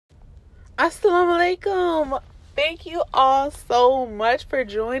Assalamu alaikum. Thank you all so much for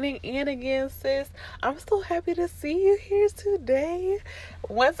joining in again, sis. I'm so happy to see you here today.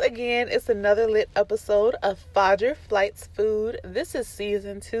 Once again, it's another lit episode of Fodder Flights Food. This is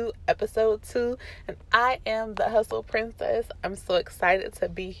season 2, episode 2, and I am the Hustle Princess. I'm so excited to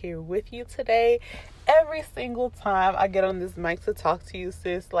be here with you today. Every single time I get on this mic to talk to you,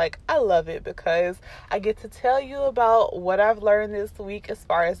 sis, I love it because I get to tell you about what I've learned this week as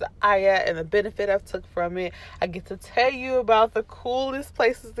far as the ayat and the benefit I've took from it. I get to tell you about the coolest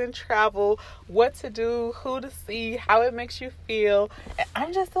places in travel, what to do, who to see, how it makes you feel. And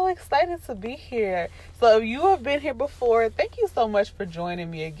I'm just so excited to be here. So if you have been here before, thank you so much for joining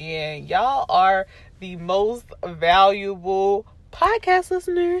me again. Y'all are the most valuable podcast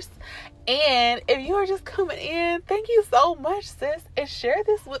listeners. And if you are just coming in, thank you so much, sis. And share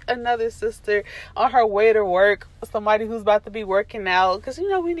this with another sister on her way to work, somebody who's about to be working out, because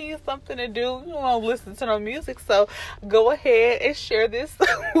we need something to do. You don't want to listen to no music, so go ahead and share this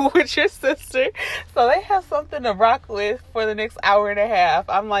with your sister so they have something to rock with for the next hour and a half.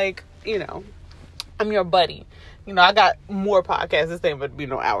 I'm I'm your buddy. I got more podcasts. This ain't going to be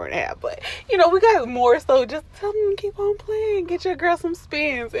no hour and a half. But, we got more. So just tell them to keep on playing. Get your girl some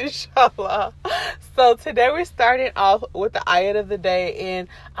spins, inshallah. So today we're starting off with the ayat of the day. And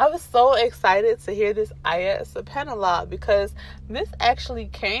I was so excited to hear this ayat, subhanallah, because this actually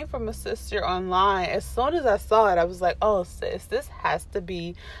came from a sister online. As soon as I saw it, I was like, oh, sis, this has to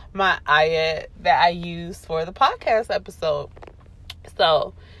be my ayat that I use for the podcast episode.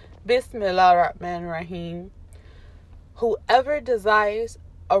 So, Bismillah ar-Rahman ar-Rahim. Whoever desires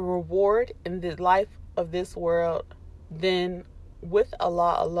a reward in the life of this world, then with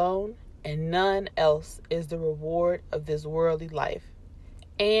Allah alone and none else is the reward of this worldly life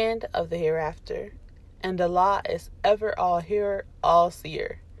and of the hereafter. And Allah is ever all hearer, all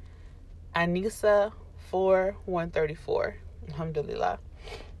seer. An-Nisa 4:134. Alhamdulillah.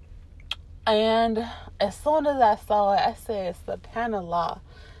 And as soon as I saw it, I said, subhanallah.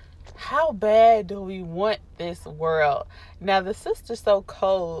 How bad do we want this world? Now, the sister's so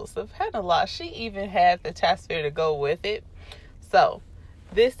cold. SubhanAllah, she even had the tafsir to go with it. So,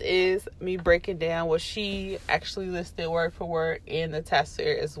 this is me breaking down what she actually listed word for word in the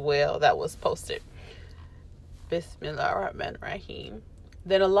tafsir as well that was posted. Bismillah ar-Rahman ar-Rahim.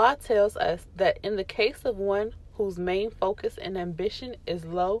 Then Allah tells us that in the case of one whose main focus and ambition is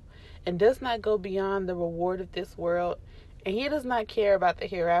low and does not go beyond the reward of this world, and he does not care about the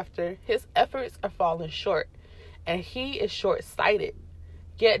hereafter, his efforts are falling short, and he is short-sighted.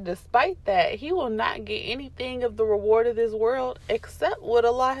 Yet despite that, he will not get anything of the reward of this world except what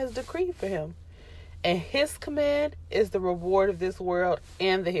Allah has decreed for him. And his command is the reward of this world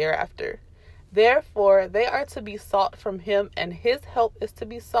and the hereafter. Therefore, they are to be sought from him, and his help is to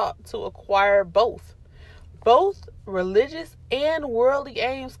be sought to acquire both. Both religious and worldly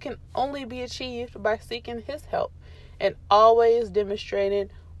aims can only be achieved by seeking his help and always demonstrating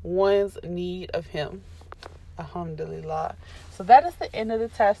one's need of him. Alhamdulillah. So that is the end of the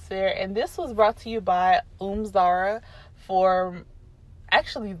tafsir, and this was brought to you by Zara for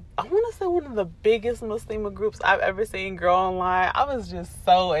actually, I want to say one of the biggest Muslima groups I've ever seen grow online. I was just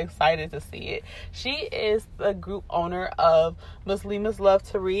so excited to see it. She is the group owner of Muslimas Love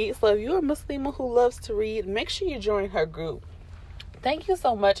to Read. So if you're a Muslima who loves to read, make sure you join her group. Thank you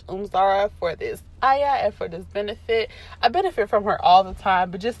so much, Zara, for this ayah and for this benefit. I benefit from her all the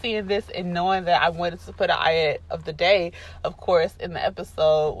time, but just seeing this and knowing that I wanted to put an ayah of the day, of course, in the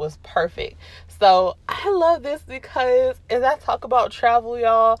episode was perfect. So I love this because as I talk about travel,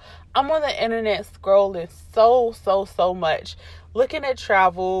 y'all, I'm on the internet scrolling so much, looking at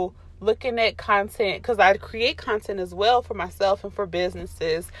travel, looking at content, because I create content as well for myself and for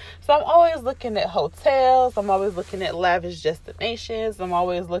businesses. So I'm always looking at hotels. I'm always looking at lavish destinations. I'm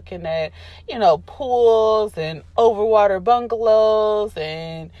always looking at, pools and overwater bungalows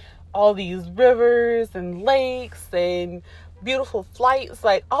and all these rivers and lakes and beautiful flights,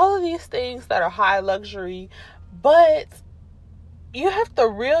 all of these things that are high luxury. But you have to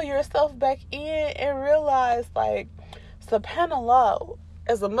reel yourself back in and realize, subhanallah,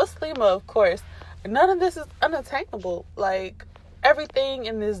 as a Muslima, of course, none of this is unattainable. Everything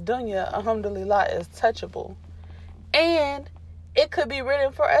in this dunya, alhamdulillah, is touchable. And it could be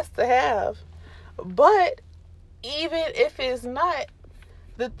written for us to have. But even if it's not,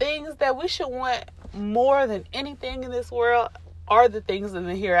 the things that we should want more than anything in this world are the things in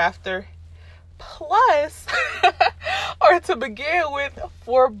the hereafter. Plus, or to begin with,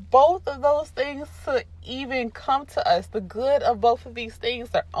 for both of those things to even come to us, the good of both of these things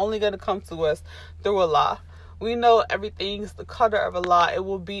are only going to come to us through Allah. We know everything's the qadr of Allah. It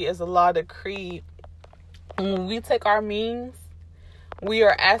will be as Allah decreed. When we take our means, we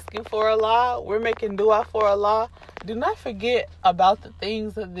are asking for Allah. We're making dua for Allah. Do not forget about the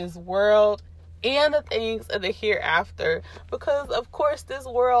things of this world and the things of the hereafter, because of course this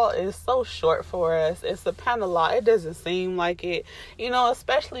world is so short for us. It's subhanallah, it doesn't seem like it,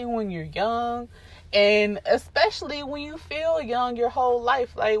 especially when you're young, and especially when you feel young your whole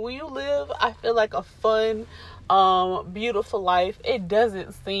life. Like when you live, I feel like a fun, beautiful life, it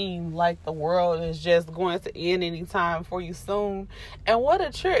doesn't seem like the world is just going to end anytime for you soon. And what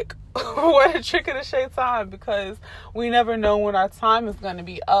a trick. What a trick of the shaitan, because we never know when our time is going to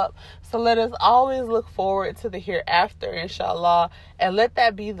be up. So let us always look forward to the hereafter, inshallah, and let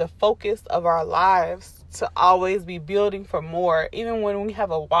that be the focus of our lives, to always be building for more. Even when we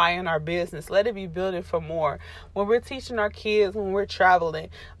have a why in our business, let it be building for more. When we're teaching our kids, when we're traveling,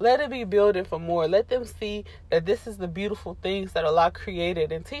 let it be building for more. Let them see that this is the beautiful things that Allah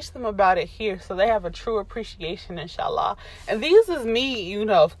created, and teach them about it here so they have a true appreciation, inshallah. And this is me,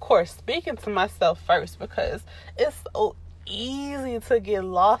 of course, speaking to myself first, because it's so easy to get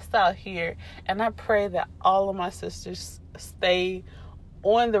lost out here. And I pray that all of my sisters stay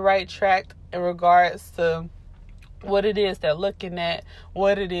on the right track in regards to what it is they're looking at,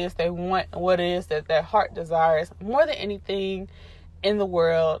 what it is they want, what it is that their heart desires more than anything in the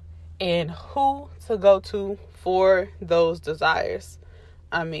world, and who to go to for those desires.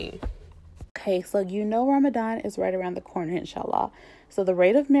 Okay, so Ramadan is right around the corner, inshallah. So the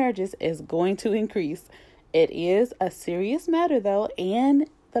rate of marriages is going to increase. It is a serious matter, though, and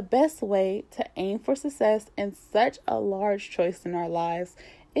the best way to aim for success in such a large choice in our lives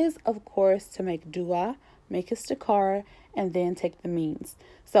is, of course, to make dua, make istikhara, and then take the means.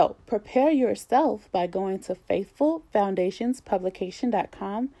 So prepare yourself by going to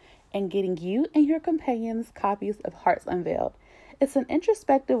faithfulfoundationspublication.com and getting you and your companions copies of Hearts Unveiled. It's an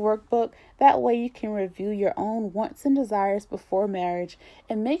introspective workbook. That way you can review your own wants and desires before marriage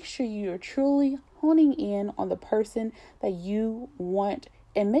and make sure you're truly honing in on the person that you want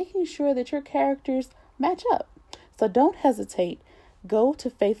and making sure that your characters match up. So don't hesitate. Go to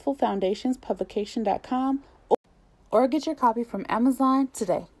faithfulfoundationspublication.com or get your copy from Amazon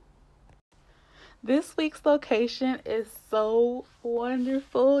today. This week's location is so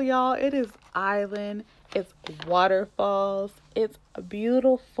wonderful, y'all. It is island, it's waterfalls, it's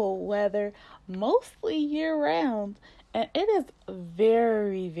beautiful weather, mostly year round. And it is a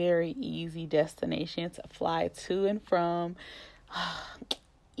very, very easy destination to fly to and from.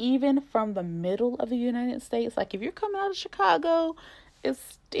 Even from the middle of the United States. Like if you're coming out of Chicago,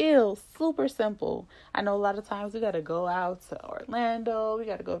 it's still super simple. I know a lot of times we got to go out to Orlando. We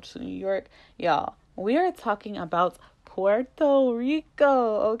got to go to New York. Y'all, we are talking about Puerto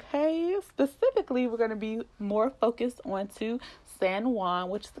Rico, okay? Specifically, we're going to be more focused onto San Juan,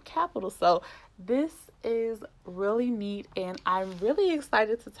 which is the capital. So this is really neat, and I'm really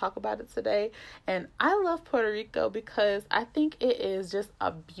excited to talk about it today. And I love Puerto Rico because I think it is just a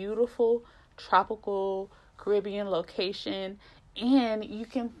beautiful tropical Caribbean location, and you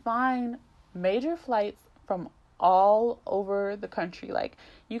can find major flights from all over the country. Like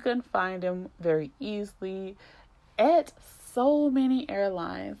you can find them very easily at so many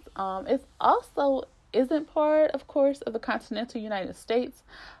airlines. It's also isn't part, of course, of the continental United States,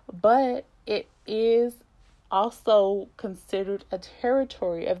 but it is also considered a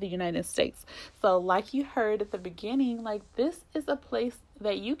territory of the United States. So like you heard at the beginning, like this is a place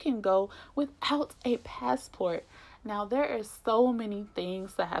that you can go without a passport. Now, there are so many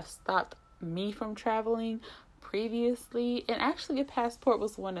things that have stopped me from traveling previously, and actually a passport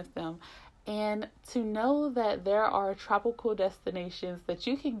was one of them. And to know that there are tropical destinations that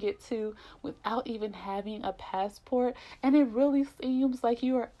you can get to without even having a passport, and it really seems like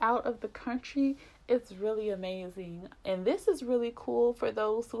you are out of the country, it's really amazing. And this is really cool for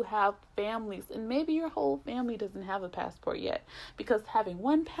those who have families, and maybe your whole family doesn't have a passport yet, because having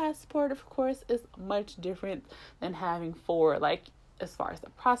one passport, of course, is much different than having four. Like as far as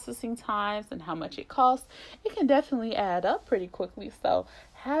the processing times and how much it costs, it can definitely add up pretty quickly. So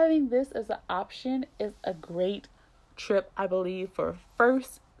having this as an option is a great trip, I believe, for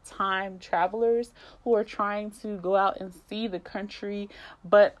first-time travelers who are trying to go out and see the country,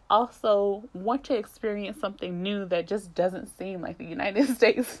 but also want to experience something new that just doesn't seem like the United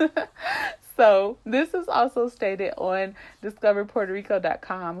States. So this is also stated on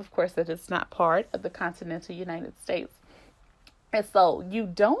discoverpuertorico.com, of course, that it's not part of the continental United States. And so you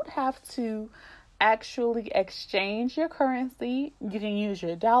don't have to actually exchange your currency. You can use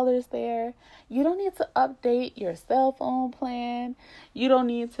your dollars there. You don't need to update your cell phone plan. You don't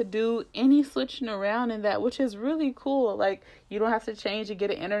need to do any switching around in that, which is really cool. Like, you don't have to change and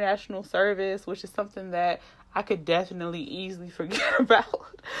get an international service, which is something that I could definitely easily forget about.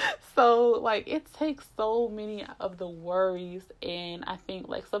 So, like, it takes so many of the worries and I think,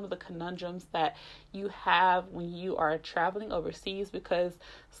 like, some of the conundrums that you have when you are traveling overseas, because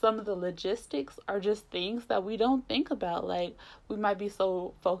some of the logistics are just things that we don't think about. Like, we might be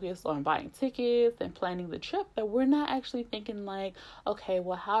so focused on buying tickets and planning the trip that we're not actually thinking, like, okay,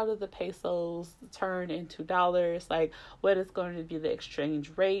 well, how do the pesos turn into dollars? Like, what is going to be the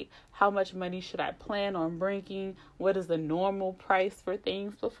exchange rate? How much money should I plan on bringing? What is the normal price for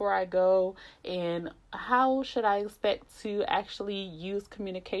things before I go? And how should I expect to actually use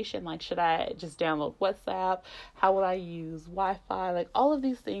communication? Like, should I just download WhatsApp? How will I use Wi-Fi? Like, all of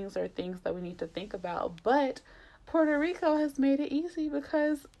these things are things that we need to think about. But Puerto Rico has made it easy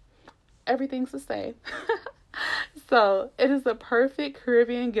because everything's the same. So it is a perfect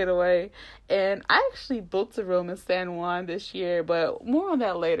Caribbean getaway, and I actually booked a room in San Juan this year, but more on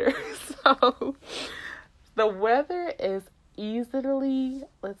that later. So the weather is easily,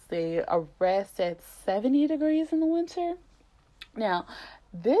 let's say, a rest at 70 degrees in the winter. Now,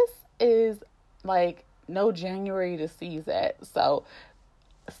 this is like no January to seize at. So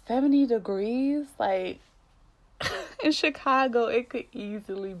 70 degrees, like in Chicago, it could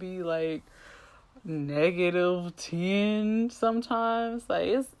easily be like -10 sometimes.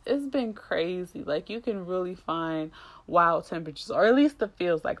 Like, it's been crazy. Like, you can really find wild temperatures, or at least it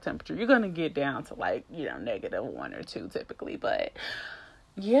feels like temperature. You're gonna get down to, like, -1 or 2 typically, but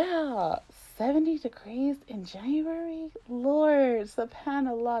yeah, 70 degrees in January. Lord,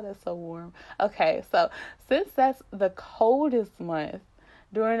 subhanallah, that's so warm. Okay, so since that's the coldest month,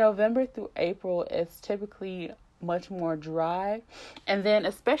 during November through April, it's typically much more dry, and then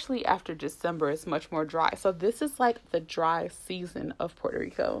especially after December, it's much more dry. So this is like the dry season of Puerto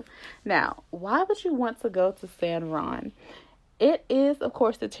Rico. Now, why would you want to go to San Juan? It is, of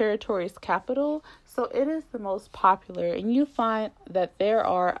course, the territory's capital, so it is the most popular, and you find that there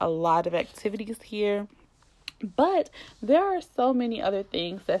are a lot of activities here. But there are so many other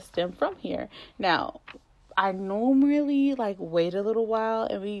things that stem from here. Now, I normally wait a little while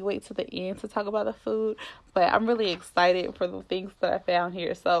and we wait to the end to talk about the food, but I'm really excited for the things that I found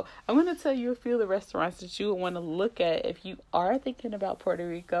here. So I'm going to tell you a few of the restaurants that you would want to look at if you are thinking about Puerto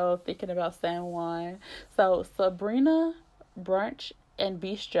Rico, thinking about San Juan. So Sabrina Brunch and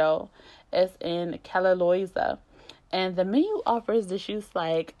Bistro is in Cala Loiza, and the menu offers dishes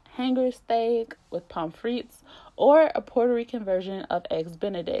like hanger steak with pommes frites or a Puerto Rican version of eggs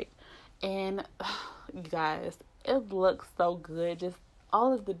Benedict. And you guys, it looks so good. Just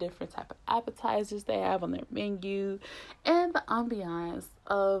all of the different type of appetizers they have on their menu, and the ambiance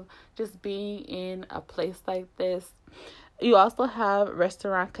of just being in a place like this. You also have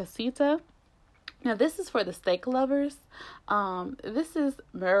Restaurant Casita. Now, this is for the steak lovers. This is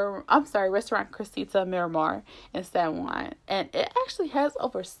Restaurant Casita Miramar in San Juan, and it actually has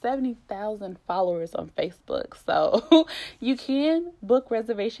over 70,000 followers on Facebook. So you can book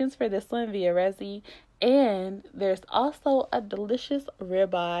reservations for this one via Resy. And there's also a delicious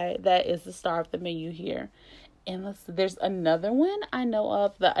ribeye that is the star of the menu here. And there's another one I know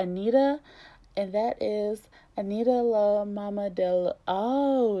of, the Anita, and that is Anita La Mama del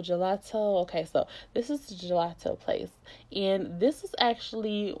Gelato. Okay, so this is the gelato place, and this is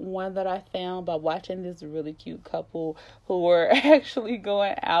actually one that I found by watching this really cute couple who were actually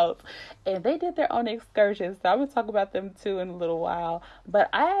going out, and they did their own excursions. So I'm gonna talk about them too in a little while. But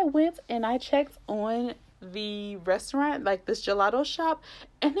I went and I checked on the restaurant, like this gelato shop,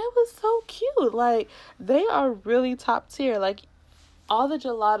 and it was so cute. Like, they are really top tier. Like, all the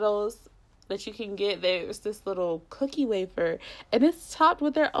gelatos that you can get, there's this little cookie wafer, and it's topped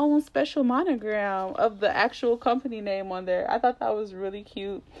with their own special monogram of the actual company name on there. I thought that was really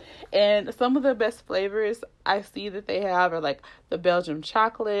cute. And some of the best flavors I see that they have are like the Belgium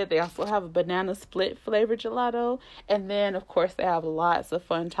chocolate. They also have a banana split flavored gelato, and then of course they have lots of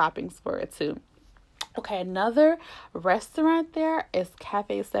fun toppings for it too. Okay, another restaurant there is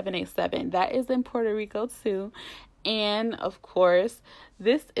Cafe 787. That is in Puerto Rico too. And of course,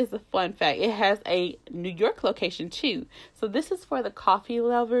 this is a fun fact. It has a New York location too. So this is for the coffee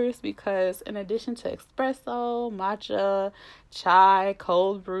lovers, because in addition to espresso, matcha, chai,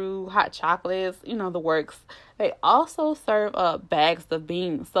 cold brew, hot chocolates, the works, they also serve bags of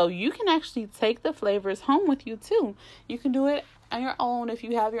beans. So you can actually take the flavors home with you too. You can do it on your own, if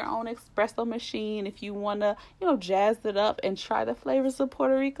you have your own espresso machine, if you want to, jazz it up and try the flavors of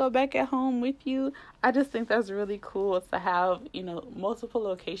Puerto Rico back at home with you. I just think that's really cool to have, multiple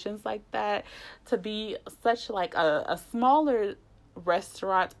locations like that, to be such like a smaller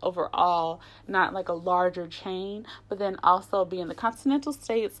restaurant overall, not like a larger chain, but then also be in the continental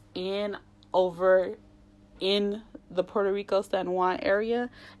states and over in the Puerto Rico San Juan area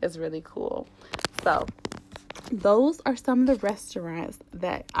is really cool. So those are some of the restaurants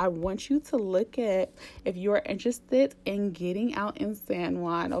that I want you to look at if you're interested in getting out in San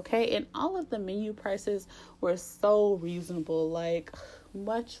Juan, okay? And all of the menu prices were so reasonable, like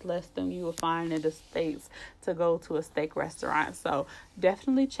much less than you will find in the States to go to a steak restaurant. So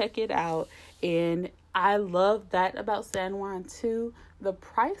definitely check it out. And I love that about San Juan too. The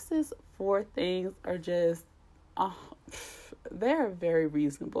prices for things are just they're very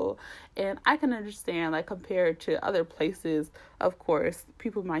reasonable, and I can understand, like, compared to other places, of course,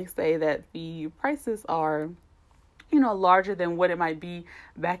 people might say that the prices are, larger than what it might be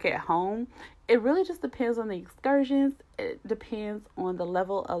back at home. It really just depends on the excursions. It depends on the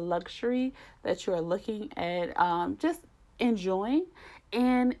level of luxury that you're looking at, just enjoying,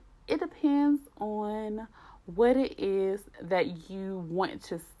 and it depends on what it is that you want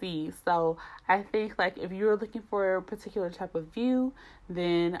to see. So I think, like, if you're looking for a particular type of view,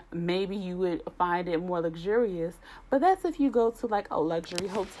 then maybe you would find it more luxurious. But that's if you go to like a luxury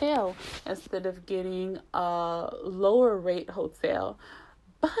hotel instead of getting a lower rate hotel.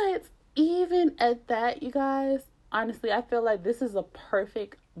 But even at that, you guys, honestly, I feel like this is a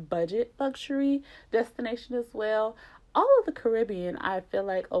perfect budget luxury destination as well. All of the Caribbean, I feel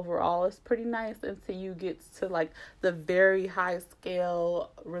like overall is pretty nice until you get to like the very high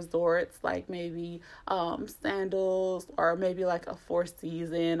scale resorts, like maybe Sandals, or maybe like a Four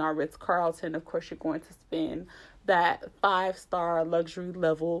Seasons or Ritz-Carlton. Of course, you're going to spend that 5-star luxury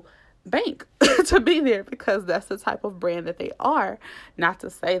level bank to be there, because that's the type of brand that they are. Not to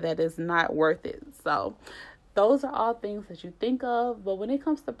say that it's not worth it. So those are all things that you think of. But when it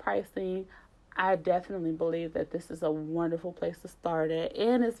comes to pricing, I definitely believe that this is a wonderful place to start at,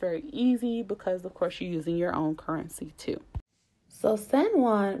 and it's very easy because, of course, you're using your own currency too. So San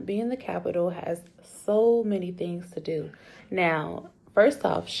Juan, being the capital, has so many things to do. Now, first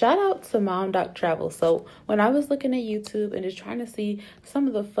off, shout out to Mom Doc Travel. So when I was looking at YouTube and just trying to see some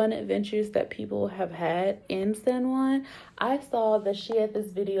of the fun adventures that people have had in San Juan, I saw that she had this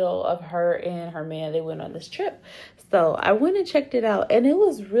video of her and her man. They went on this trip. So I went and checked it out, and it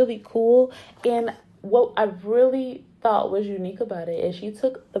was really cool. And what I really thought was unique about it is she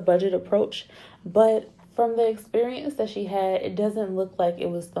took the budget approach, but from the experience that she had, it doesn't look like it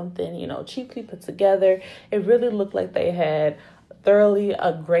was something, cheaply put together. It really looked like they had thoroughly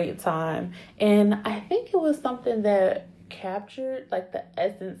a great time. And I think it was something that captured like the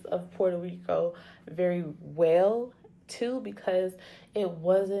essence of Puerto Rico very well too, because it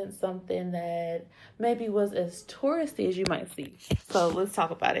wasn't something that maybe was as touristy as you might see. So let's talk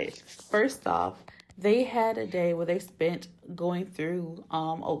about it. First off, they had a day where they spent going through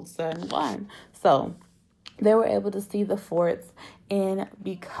Old San Juan. So they were able to see the forts, and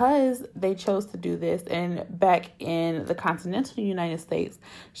because they chose to do this, and back in the continental United States,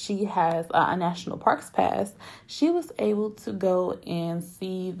 she has a national parks pass, she was able to go and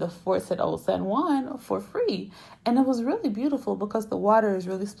see the forts at Old San Juan for free. And it was really beautiful because the water is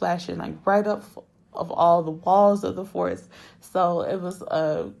really splashing like right up of all the walls of the forts. So it was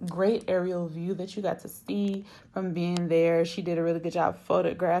a great aerial view that you got to see from being there. She did a really good job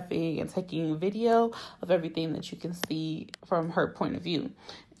photographing and taking video of everything that you can see from her point of view.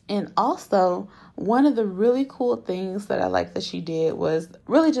 And also, one of the really cool things that I like that she did was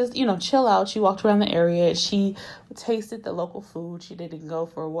really just, chill out. She walked around the area. She tasted the local food. She didn't go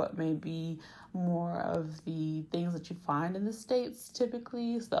for what may be more of the things that you find in the States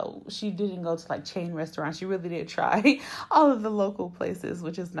typically. So she didn't go to like chain restaurants. She really did try all of the local places,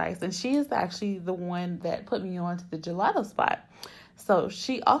 which is nice. And she is actually the one that put me on to the gelato spot. So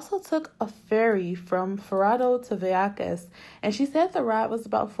she also took a ferry from Puerto to Vieques, and she said the ride was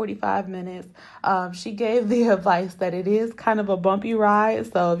about 45 minutes. She gave the advice that it is kind of a bumpy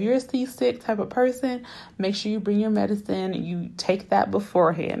ride. So if you're a seasick type of person, make sure you bring your medicine and you take that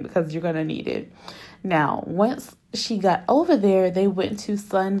beforehand because you're going to need it. Now, once she got over there, they went to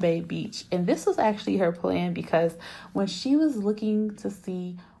Sun Bay Beach. And this was actually her plan, because when she was looking to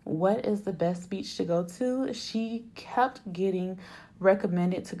see what is the best beach to go to, she kept getting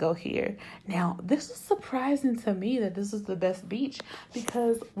recommended to go here. Now, this is surprising to me that this is the best beach,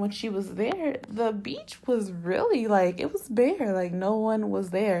 because when she was there, the beach was really like, it was bare, like no one was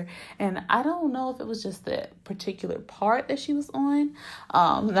there. And I don't know if it was just the particular part that she was on.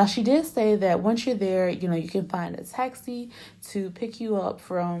 Now, she did say that once you're there, you can find a taxi to pick you up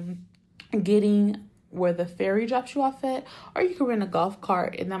from getting where the ferry drops you off at, or you can rent a golf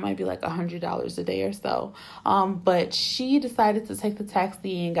cart, and that might be like $100 a day or so. But she decided to take the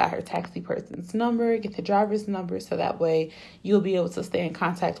taxi and got her taxi person's number, get the driver's number, so that way you'll be able to stay in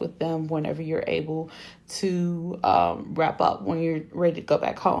contact with them whenever you're able to wrap up, when you're ready to go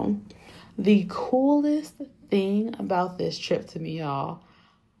back home. The coolest thing about this trip to me, y'all,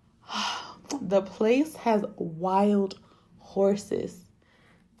 the place has wild horses.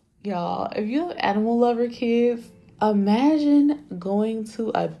 Y'all, if you have animal lover kids, imagine going to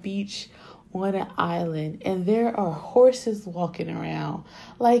a beach on an island and there are horses walking around,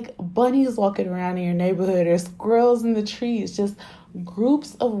 like bunnies walking around in your neighborhood, or squirrels in the trees, just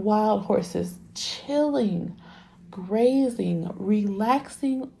groups of wild horses chilling, grazing,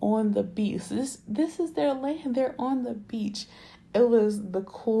 relaxing on the beach. This is their land. They're on the beach. It was the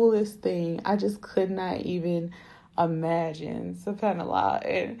coolest thing. I just could not even imagine. SubhanAllah.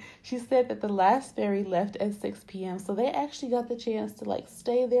 And she said that the last ferry left at 6 p.m. So they actually got the chance to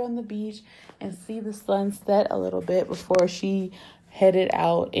stay there on the beach and see the sun set a little bit before she headed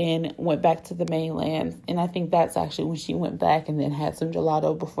out and went back to the mainland. And I think that's actually when she went back and then had some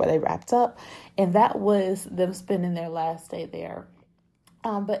gelato before they wrapped up. And that was them spending their last day there.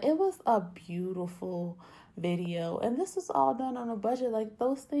 But it was a beautiful video. And this was all done on a budget. Like,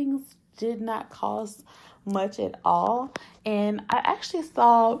 those things did not cost much at all. And I actually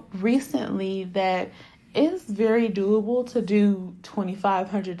saw recently that it's very doable to do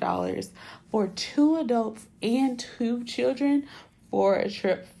 $2,500 for 2 adults and 2 children for a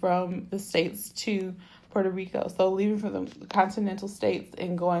trip from the States to Puerto Rico. So leaving from the continental states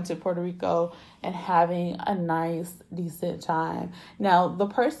and going to Puerto Rico and having a nice, decent time. Now, the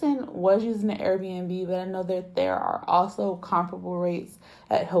person was using an Airbnb, but I know that there are also comparable rates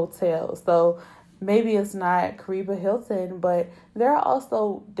at hotels. So maybe it's not Caribe Hilton, but there are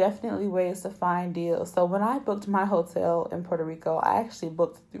also definitely ways to find deals. So when I booked my hotel in Puerto Rico, I actually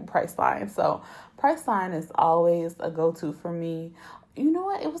booked through Priceline. So Priceline is always a go-to for me. You know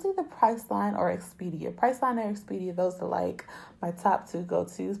what? It was either Priceline or Expedia. Priceline or Expedia, those are like my top 2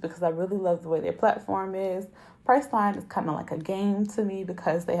 go-tos, because I really love the way their platform is. Priceline is kind of like a game to me,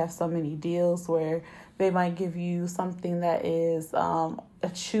 because they have so many deals where they might give you something that is a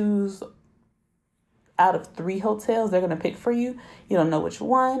choose out of 3 hotels they're going to pick for you. You don't know which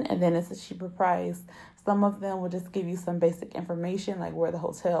one, and then it's a cheaper price. Some of them will just give you some basic information, like where the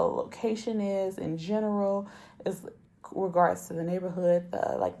hotel location is in general, is regards to the neighborhood,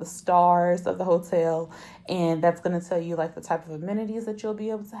 the stars of the hotel, and that's going to tell you like the type of amenities that you'll be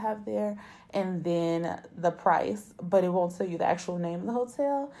able to have there, and then the price, but it won't tell you the actual name of the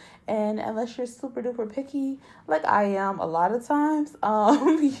hotel. And unless you're super duper picky, like I am a lot of times,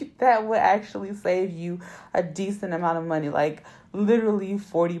 that would actually save you a decent amount of money, like literally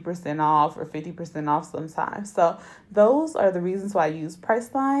 40% off or 50% off sometimes. So those are the reasons why I use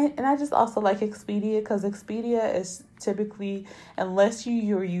Priceline. And I just also like Expedia, because Expedia is typically, unless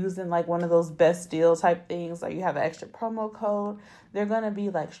you're using like one of those best deal type things, or you have an extra promo code, they're going to be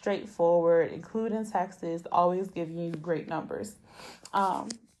like straightforward, including taxes, always giving you great numbers.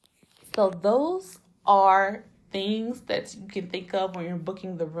 So those are things that you can think of when you're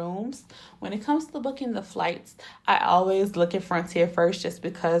booking the rooms. When it comes to booking the flights, I always look at Frontier first, just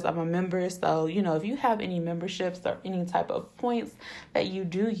because I'm a member. So, if you have any memberships or any type of points that you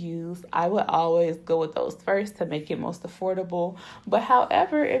do use, I would always go with those first to make it most affordable. But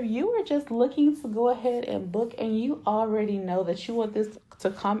however, if you are just looking to go ahead and book and you already know that you want this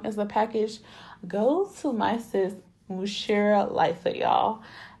to come as a package, go to my sis Mushira Lightfoot, y'all.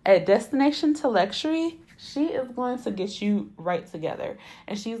 At Destination to Luxury, she is going to get you right together,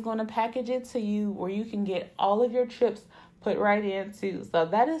 and she's going to package it to you where you can get all of your trips put right into. So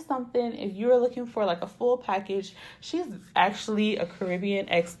that is something, if you're looking for like a full package, she's actually a Caribbean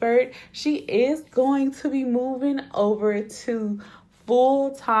expert. She is going to be moving over to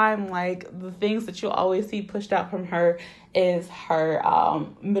full-time, like the things that you'll always see pushed out from her is her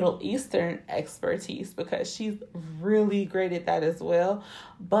Middle Eastern expertise, because she's really great at that as well.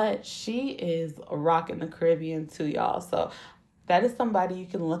 But she is rocking the Caribbean too, y'all. So that is somebody you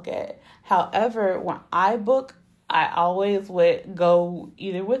can look at. However, when I book, I always would go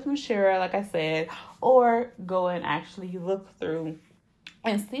either with Mushira, like I said, or go and actually look through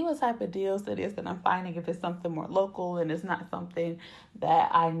and see what type of deals it is that I'm finding, if it's something more local and it's not something that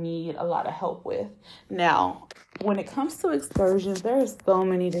I need a lot of help with. Now, when it comes to excursions, there are so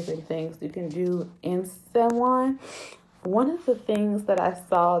many different things you can do in San Juan. One of the things that I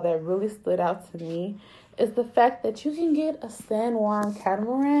saw that really stood out to me is the fact that you can get a San Juan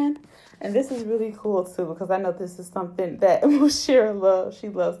catamaran. And this is really cool too, because I know this is something that Shira loves. She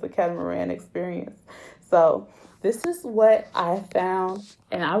loves the catamaran experience. So this is what I found,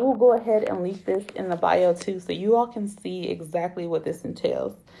 and I will go ahead and link this in the bio too, so you all can see exactly what this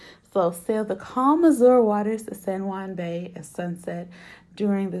entails. So sail the calm azure waters of San Juan Bay at sunset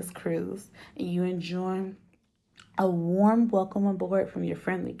during this cruise, and you enjoy a warm welcome aboard from your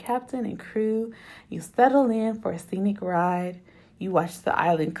friendly captain and crew. You settle in for a scenic ride. You watch the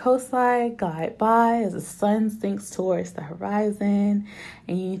island coastline glide by as the sun sinks towards the horizon,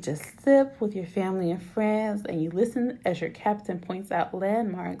 and you just sip with your family and friends, and you listen as your captain points out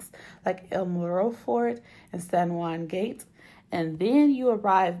landmarks like El Morro Fort and San Juan Gate, and then you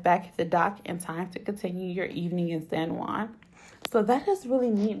arrive back at the dock in time to continue your evening in San Juan. So that is really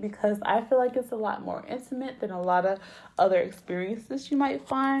neat, because I feel like it's a lot more intimate than a lot of other experiences you might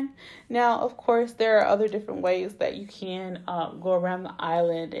find. Now, of course, there are other different ways that you can go around the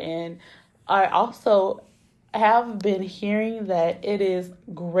island. And I also have been hearing that it is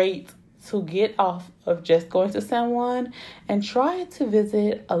great to get off of just going to San Juan and try to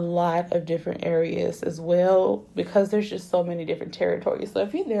visit a lot of different areas as well, because there's just so many different territories. So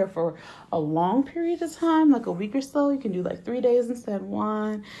if you're there for a long period of time, like a week or so, you can do like 3 days in San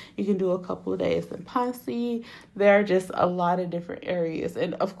Juan. You can do a couple of days in Ponce. There are just a lot of different areas.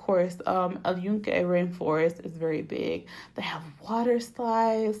 And of course, El Yunque rainforest is very big. They have water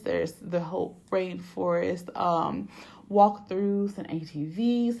slides. There's the whole rainforest, walkthroughs and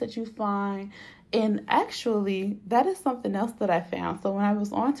ATVs that you find. And actually, that is something else that I found. So when I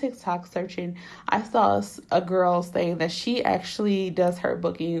was on TikTok searching, I saw a girl saying that she actually does her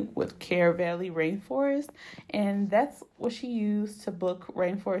booking with Care Valley Rainforest. And that's what she used to book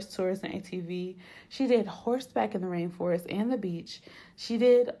rainforest tours and ATV. She did horseback in the rainforest and the beach. She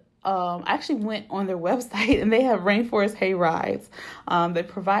did I actually went on their website, and they have rainforest hay rides. They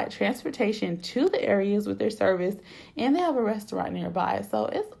provide transportation to the areas with their service, and they have a restaurant nearby. So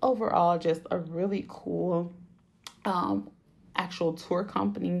it's overall just a really cool actual tour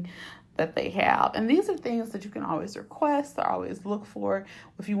company that they have. And these are things that you can always request or always look for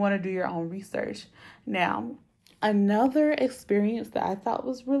if you want to do your own research. Now, another experience that I thought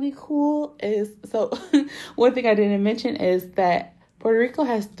was really cool is, so one thing I didn't mention is that Puerto Rico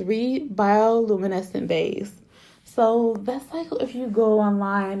has 3 bioluminescent bays. So that's like if you go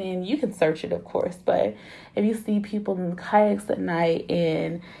online, and you can search it, of course, but if you see people in kayaks at night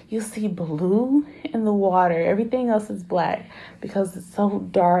and you see blue in the water, everything else is black because it's so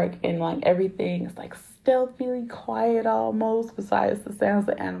dark, and like everything is like stealthily quiet almost, besides the sounds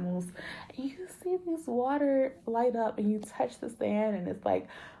of animals. And you see this water light up, and you touch the sand, and it's like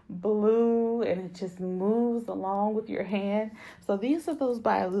blue, and it just moves along with your hand. So these are those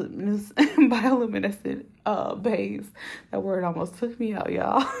bioluminescent bays. That word almost took me out,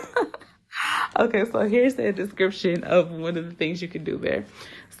 y'all. Okay, so here's a description of one of the things you can do there.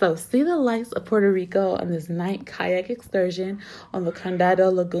 So see the lights of Puerto Rico on this night kayak excursion on the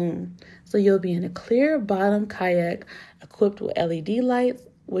Condado Lagoon. So you'll be in a clear bottom kayak equipped with LED lights,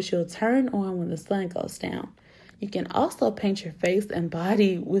 which you'll turn on when the sun goes down. You can also paint your face and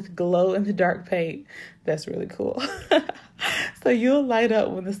body with glow-in-the-dark paint. That's really cool. So you'll light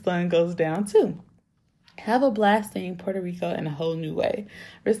up when the sun goes down too. Have a blast seeing Puerto Rico in a whole new way.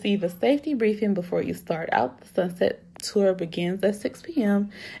 Receive a safety briefing before you start out. The sunset tour begins at 6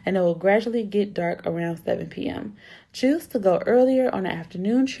 p.m. and it will gradually get dark around 7 p.m. Choose to go earlier on an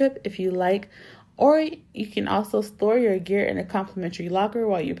afternoon trip if you like, or you can also store your gear in a complimentary locker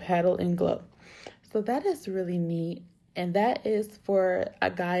while you paddle and glow. So that is really neat. And that is for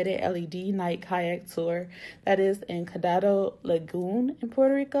a guided LED night kayak tour that is in Condado Lagoon in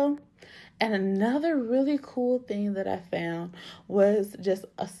Puerto Rico. And another really cool thing that I found was just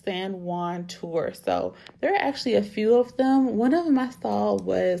a San Juan tour. So there are actually a few of them. One of them I saw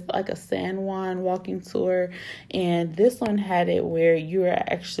was like a San Juan walking tour. And this one had it where you are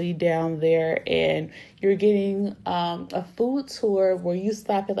actually down there and you're getting a food tour where you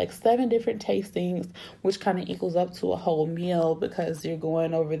stop at like 7 different tastings, which kind of equals up to a whole meal because you're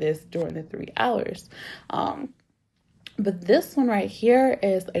going over this during the 3 hours. But this one right here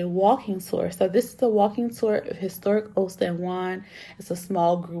is a walking tour. So this is a walking tour of historic Old San Juan. It's a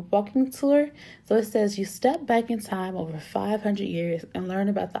small group walking tour. So it says you step back in time over 500 years and learn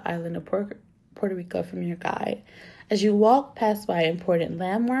about the island of Puerto Puerto Rico from your guide. As you walk past by important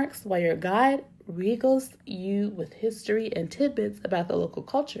landmarks, while your guide regals you with history and tidbits about the local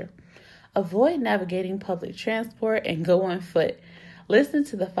culture. Avoid navigating public transport and go on foot. Listen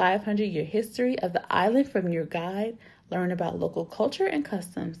to the 500-year history of the island from your guide. Learn about local culture and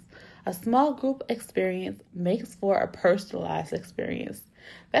customs. A small group experience makes for a personalized experience.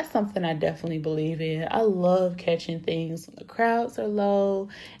 That's something I definitely believe in. I love catching things when the crowds are low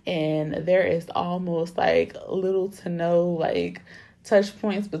and there is almost like little to no like touch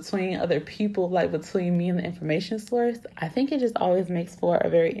points between other people, like between me and the information source. I think it just always makes for a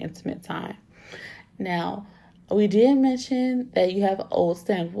very intimate time. Now, we did mention that you have Old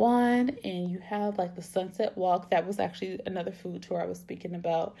San Juan and you have like the Sunset Walk. That was actually another food tour I was speaking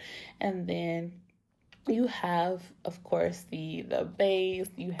about. And then you have, of course, the bays.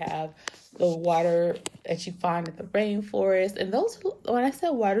 You have the water that you find at the rainforest. And those, when I said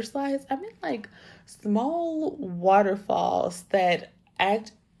water slides, I mean like small waterfalls that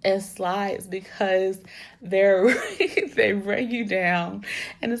act as slides because they bring you down,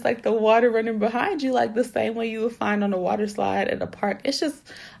 and it's like the water running behind you, like the same way you would find on a water slide at a park. It's just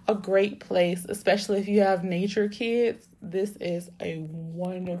a great place, especially if you have nature kids. This is a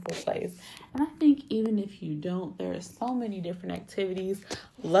wonderful place. And I think even if you don't, there are so many different activities,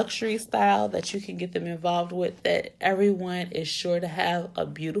 luxury style, that you can get them involved with, that everyone is sure to have a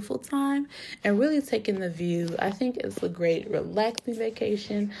beautiful time and really take in the view. I think it's a great relaxing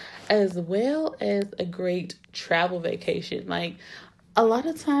vacation as well as a great travel vacation. Like a lot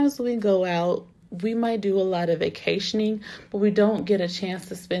of times when we go out, we might do a lot of vacationing, but we don't get a chance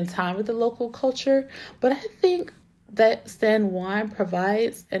to spend time with the local culture. But I think that San Juan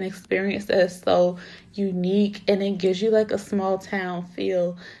provides an experience that is so unique, and it gives you like a small town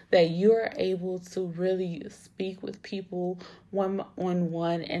feel that you are able to really speak with people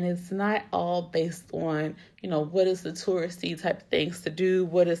one-on-one, and it's not all based on, what is the touristy type of things to do,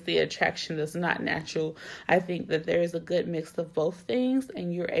 what is the attraction that's not natural. I think that there is a good mix of both things,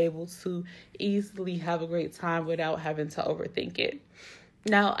 and you're able to easily have a great time without having to overthink it.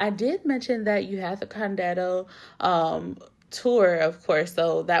 Now, I did mention that you had the Condado tour, of course,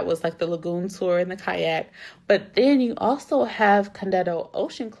 so that was like the lagoon tour and the kayak. But then you also have Condado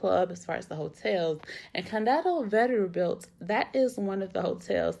Ocean Club as far as the hotels. And Condado Vanderbilt, that is one of the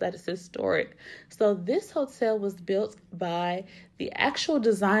hotels that is historic. So this hotel was built by the actual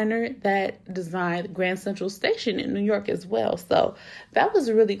designer that designed Grand Central Station in New York as well. So that was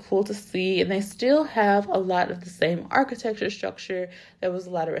really cool to see. And they still have a lot of the same architecture structure. There was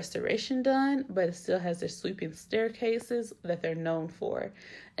a lot of restoration done, but it still has their sweeping staircases that they're known for.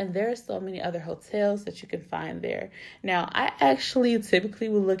 And there are so many other hotels that you can find there. Now, I actually typically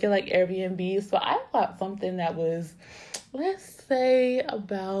would look at like Airbnb. So I bought something that was, let's say,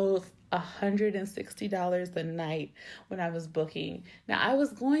 about $160 a night when I was booking. Now, I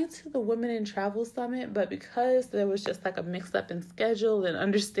was going to the Women in Travel Summit, but because there was just like a mix up in schedule and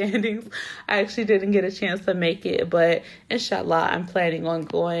understandings, I actually didn't get a chance to make it. But inshallah, I'm planning on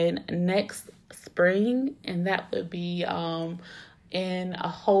going next spring, and that would be in a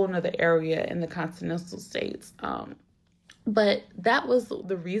whole nother area in the continental states. But that was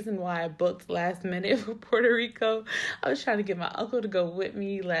the reason why I booked last minute for Puerto Rico. I was trying to get my uncle to go with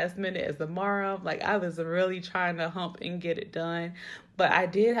me last minute as the mahram. Like, I was really trying to hump and get it done. But I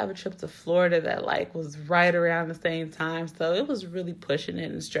did have a trip to Florida that like was right around the same time. So it was really pushing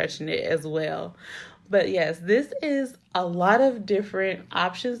it and stretching it as well. But yes, this is a lot of different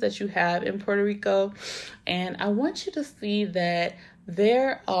options that you have in Puerto Rico. And I want you to see that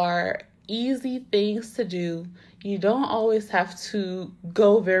there are easy things to do. You don't always have to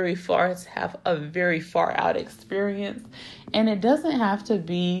go very far to have a very far out experience. And it doesn't have to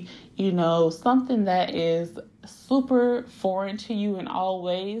be, something that is super foreign to you in all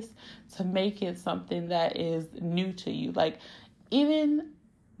ways to make it something that is new to you. Like, even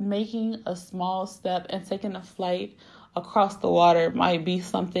making a small step and taking a flight across the water might be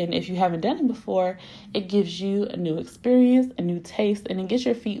something, if you haven't done it before, it gives you a new experience, a new taste, and it gets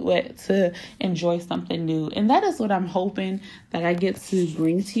your feet wet to enjoy something new. And that is what I'm hoping that I get to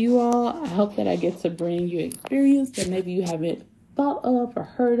bring to you all. I hope that I get to bring you experience that maybe you haven't thought of or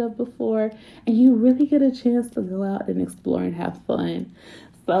heard of before, and you really get a chance to go out and explore and have fun.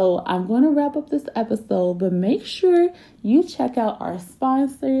 So I'm going to wrap up this episode, but make sure you check out our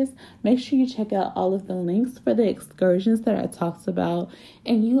sponsors. Make sure you check out all of the links for the excursions that I talked about.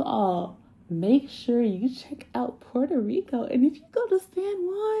 And you all, make sure you check out Puerto Rico. And if you go to San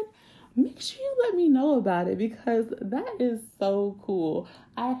Juan, make sure you let me know about it, because that is so cool.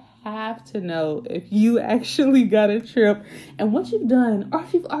 I have to know if you actually got a trip and what you've done, or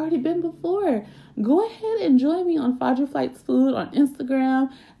if you've already been before. Go ahead and join me on Fadra Flights Food on Instagram,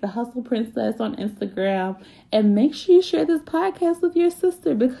 The Hustle Princess on Instagram, and make sure you share this podcast with your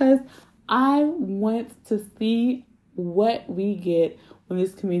sister, because I want to see what we get when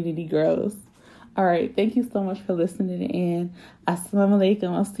this community grows. All right. Thank you so much for listening in. Assalamu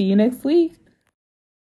alaikum. I'll see you next week.